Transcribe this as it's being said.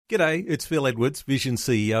G'day, it's Phil Edwards, Vision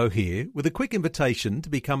CEO here, with a quick invitation to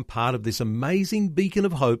become part of this amazing beacon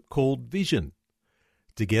of hope called Vision.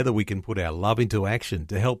 Together we can put our love into action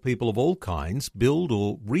to help people of all kinds build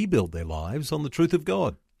or rebuild their lives on the truth of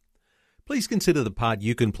God. Please consider the part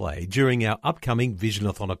you can play during our upcoming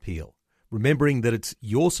Visionathon appeal, remembering that it's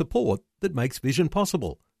your support that makes Vision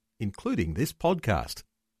possible, including this podcast.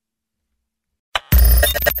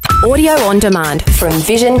 Audio on demand from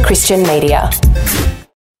Vision Christian Media.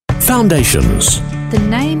 Foundations. The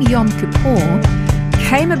name Yom Kippur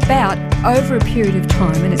came about over a period of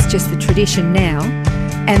time, and it's just the tradition now,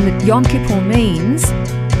 and that Yom Kippur means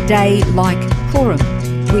day like Purim.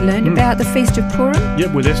 We learned about the Feast of Purim.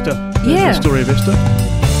 Yep, with Esther. Yeah. The story of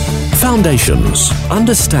Esther. Foundations.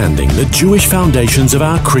 Understanding the Jewish foundations of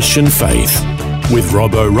our Christian faith. With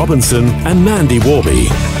Robbo Robinson and Mandy Warby.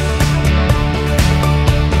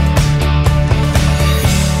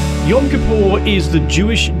 Yom Kippur is the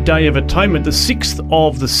Jewish Day of Atonement, the sixth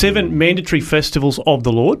of the 7 mandatory festivals of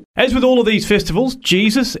the Lord. As with all of these festivals,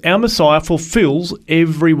 Jesus, our Messiah, fulfills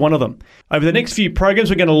every one of them. Over the next few programs,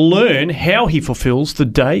 we're going to learn how he fulfills the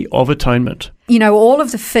Day of Atonement. You know, all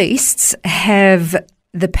of the feasts have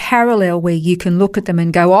the parallel where you can look at them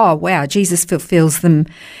and go, oh, wow, Jesus fulfills them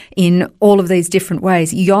in all of these different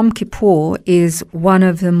ways. Yom Kippur is one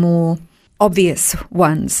of the more obvious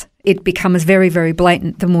ones. It becomes very, very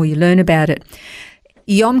blatant the more you learn about it.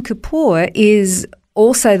 Yom Kippur is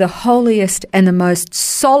also the holiest and the most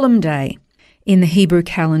solemn day in the Hebrew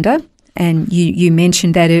calendar. And you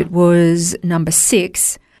mentioned that it was number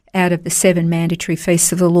 6 out of the 7 mandatory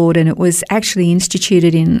feasts of the Lord, and it was actually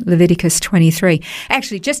instituted in Leviticus 23.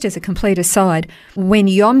 Actually, just as a complete aside, when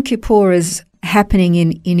Yom Kippur is happening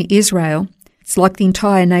in Israel, it's like the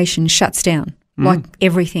entire nation shuts down. Like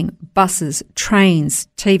everything, buses, trains,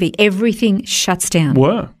 TV, everything shuts down.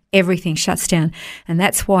 Wow. Everything shuts down. And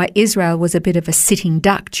that's why Israel was a bit of a sitting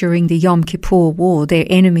duck during the Yom Kippur War. Their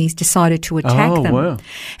enemies decided to attack them. Wow.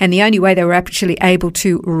 And the only way they were actually able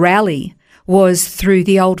to rally was through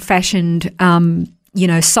the old-fashioned, sirens.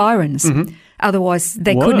 Mm-hmm. Otherwise,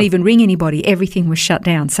 they couldn't even ring anybody. Everything was shut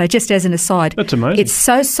down. So just as an aside, that's amazing. It's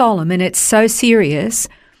so solemn and it's so serious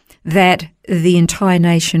that the entire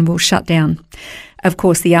nation will shut down. Of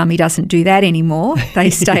course, the army doesn't do that anymore.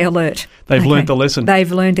 They stay alert. They've learned the lesson.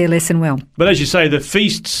 They've learned their lesson well. But as you say, the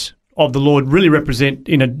feasts of the Lord really represent,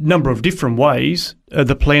 in a number of different ways,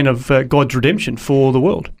 the plan of God's redemption for the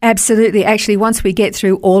world. Absolutely. Actually, once we get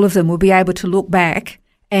through all of them, we'll be able to look back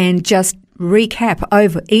and just recap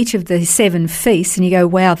over each of the 7 feasts, and you go,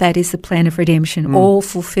 wow, that is the plan of redemption, all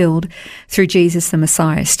fulfilled through Jesus the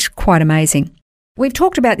Messiah. It's quite amazing. We've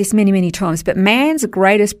talked about this many, many times, but man's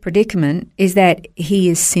greatest predicament is that he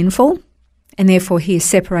is sinful and therefore he is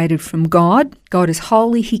separated from God. God is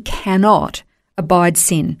holy. He cannot abide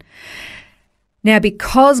sin. Now,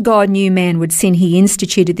 because God knew man would sin, he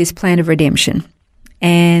instituted this plan of redemption.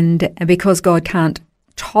 And because God can't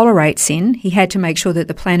tolerate sin, he had to make sure that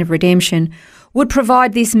the plan of redemption would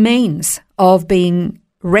provide this means of being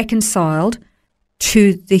reconciled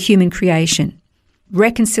to the human creation.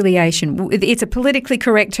 Reconciliation. It's a politically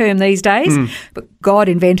correct term these days, but God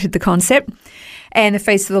invented the concept. And the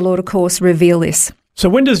feasts of the Lord, of course, reveal this. So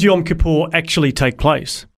when does Yom Kippur actually take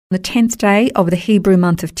place? The 10th day of the Hebrew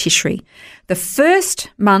month of Tishri, the first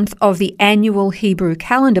month of the annual Hebrew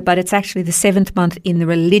calendar, but it's actually the 7th month in the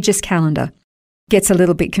religious calendar. Gets a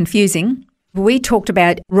little bit confusing. We talked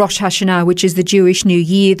about Rosh Hashanah, which is the Jewish New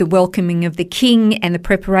Year, the welcoming of the king and the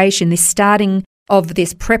preparation, this starting of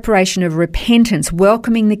this preparation of repentance,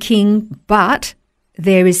 welcoming the king, but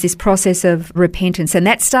there is this process of repentance. And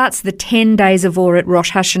that starts the 10 days of awe at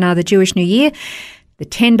Rosh Hashanah, the Jewish New Year. The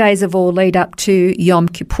 10 days of awe lead up to Yom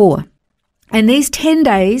Kippur. And these 10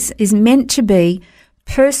 days is meant to be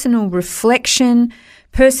personal reflection,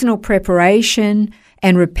 personal preparation,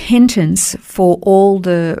 and repentance for all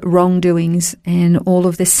the wrongdoings and all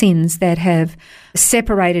of the sins that have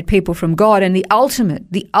separated people from God. And the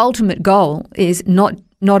ultimate goal is not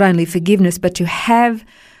only forgiveness, but to have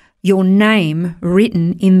your name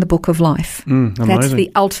written in the book of life. That's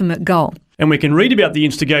the ultimate goal. And we can read about the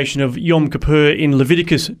instigation of Yom Kippur in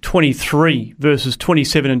Leviticus 23, verses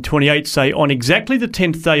 27 and 28 say, "On exactly the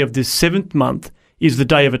 10th day of this 7th month is the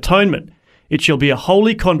Day of Atonement. It shall be a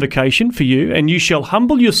holy convocation for you, and you shall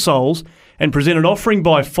humble your souls and present an offering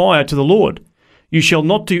by fire to the Lord. You shall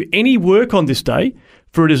not do any work on this day,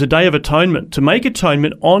 for it is a day of atonement, to make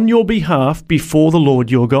atonement on your behalf before the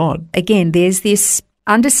Lord your God." Again, there's this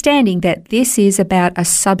understanding that this is about a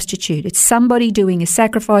substitute. It's somebody doing a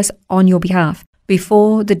sacrifice on your behalf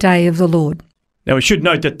before the day of the Lord. Now, we should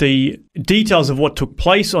note that the details of what took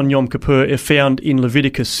place on Yom Kippur are found in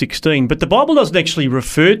Leviticus 16, but the Bible doesn't actually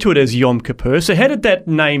refer to it as Yom Kippur. So how did that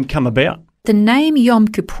name come about? The name Yom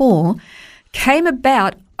Kippur came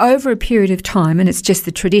about over a period of time, and it's just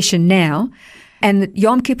the tradition now, and that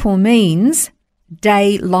Yom Kippur means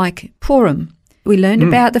day like Purim. We learned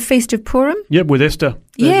about the Feast of Purim. Yep, with Esther.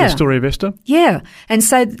 The story of Esther. Yeah. And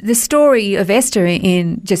so the story of Esther,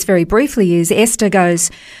 in just very briefly, is Esther goes,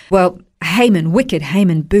 well, Haman, wicked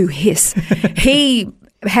Haman, boo, hiss. He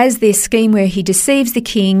has this scheme where he deceives the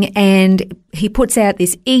king, and he puts out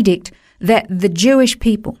this edict that the Jewish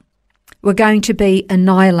people were going to be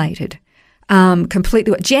annihilated,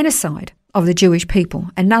 completely, genocide of the Jewish people,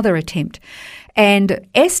 another attempt. And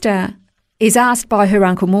Esther is asked by her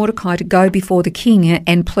uncle Mordecai to go before the king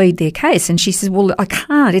and plead their case. And she says, well, I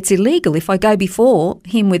can't. It's illegal. If I go before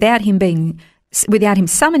him without him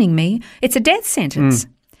summoning me, it's a death sentence.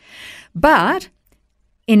 But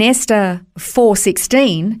in Esther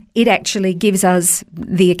 4:16, it actually gives us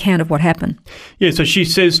the account of what happened. Yeah, so she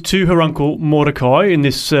says to her uncle Mordecai in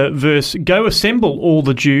this verse, "Go assemble all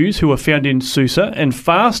the Jews who are found in Susa and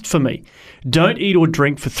fast for me. Don't eat or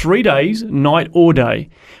drink for 3 days, night or day.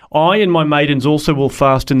 I and my maidens also will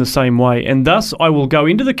fast in the same way, and thus I will go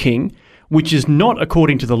into the king, which is not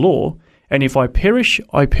according to the law, and if I perish,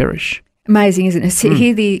 I perish." Amazing, isn't it? So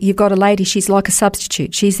here you've got a lady, she's like a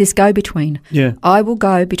substitute. She's this go-between. Yeah. I will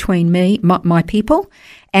go between me, my people,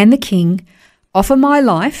 and the king, offer my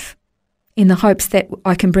life in the hopes that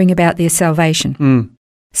I can bring about their salvation.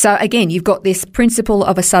 So again, you've got this principle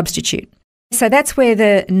of a substitute. So that's where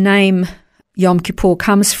the name Yom Kippur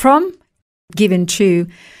comes from, given to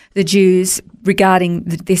the Jews regarding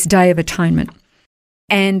this Day of Atonement.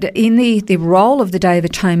 And in the role of the Day of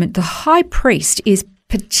Atonement, the high priest is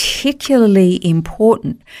particularly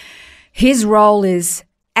important. His role is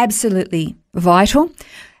absolutely vital,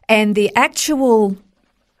 and the actual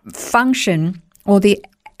function or the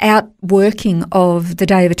outworking of the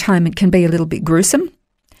Day of Atonement can be a little bit gruesome.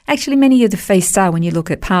 Actually, many of the feasts are, when you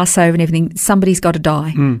look at Passover and everything, somebody's got to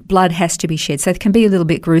die. Blood has to be shed, so it can be a little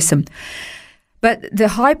bit gruesome. But the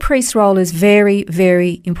high priest role is very,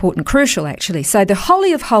 very important, crucial actually. So the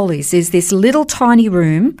Holy of Holies is this little tiny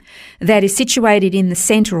room that is situated in the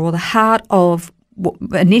centre or the heart of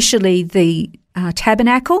initially the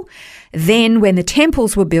tabernacle, then when the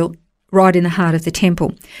temples were built, right in the heart of the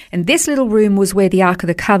temple. And this little room was where the Ark of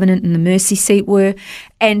the Covenant and the mercy seat were,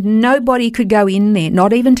 and nobody could go in there,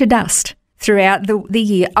 not even to dust. Throughout the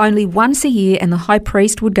year, only once a year, and the high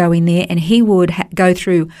priest would go in there and he would go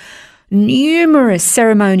through numerous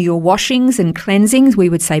ceremonial washings and cleansings. We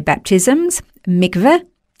would say baptisms, mikveh.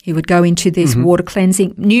 He would go into this water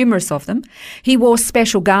cleansing, numerous of them. He wore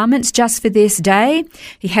special garments just for this day.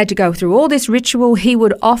 He had to go through all this ritual. He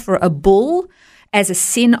would offer a bull as a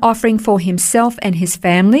sin offering for himself and his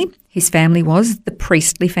family. His family was the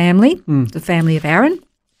priestly family, the family of Aaron.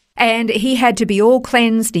 And he had to be all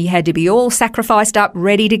cleansed. He had to be all sacrificed up,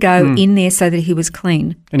 ready to go in there so that he was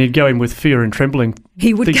clean. And he'd go in with fear and trembling,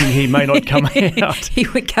 thinking he may not come out. He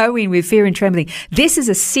would go in with fear and trembling. This is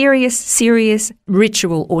a serious, serious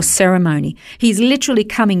ritual or ceremony. He's literally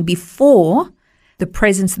coming before the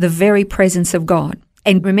presence, the very presence of God.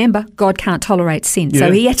 And remember, God can't tolerate sin.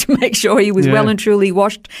 So he had to make sure he was well and truly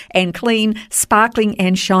washed and clean, sparkling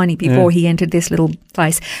and shiny before he entered this little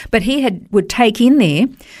place. But he would take in there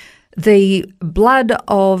the blood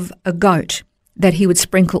of a goat that he would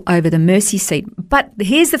sprinkle over the mercy seat. But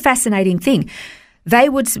here's the fascinating thing. They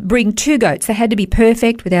would bring 2 goats. They had to be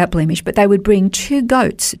perfect without blemish, but they would bring 2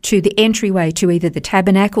 goats to the entryway to either the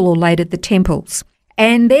tabernacle or later the temples.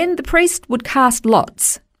 And then the priest would cast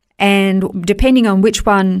lots. And depending on which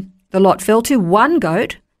one the lot fell to, 1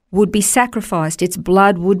 goat would be sacrificed. Its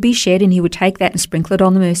blood would be shed, and he would take that and sprinkle it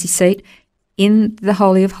on the mercy seat in the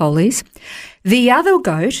Holy of Holies. The other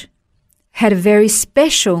goat had a very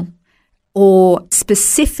special or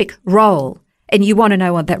specific role. And you want to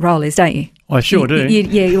know what that role is, don't you? I sure do.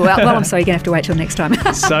 Well, I'm sorry, you're going to have to wait till next time.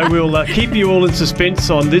 So we'll keep you all in suspense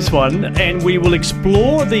on this one, and we will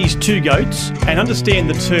explore these 2 goats and understand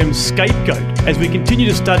the term scapegoat as we continue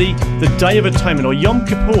to study the Day of Atonement, or Yom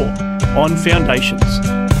Kippur, on Foundations.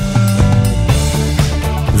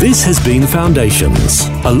 This has been Foundations,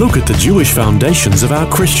 a look at the Jewish foundations of our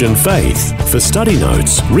Christian faith. For study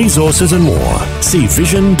notes, resources and more, see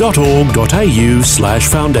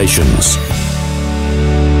vision.org.au/foundations.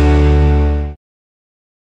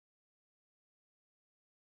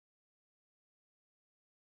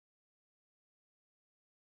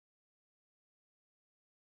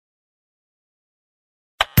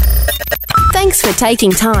 Thanks for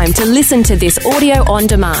taking time to listen to this audio on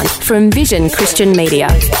demand from Vision Christian Media.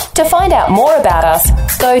 To find out more about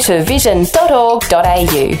us, go to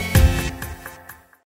vision.org.au.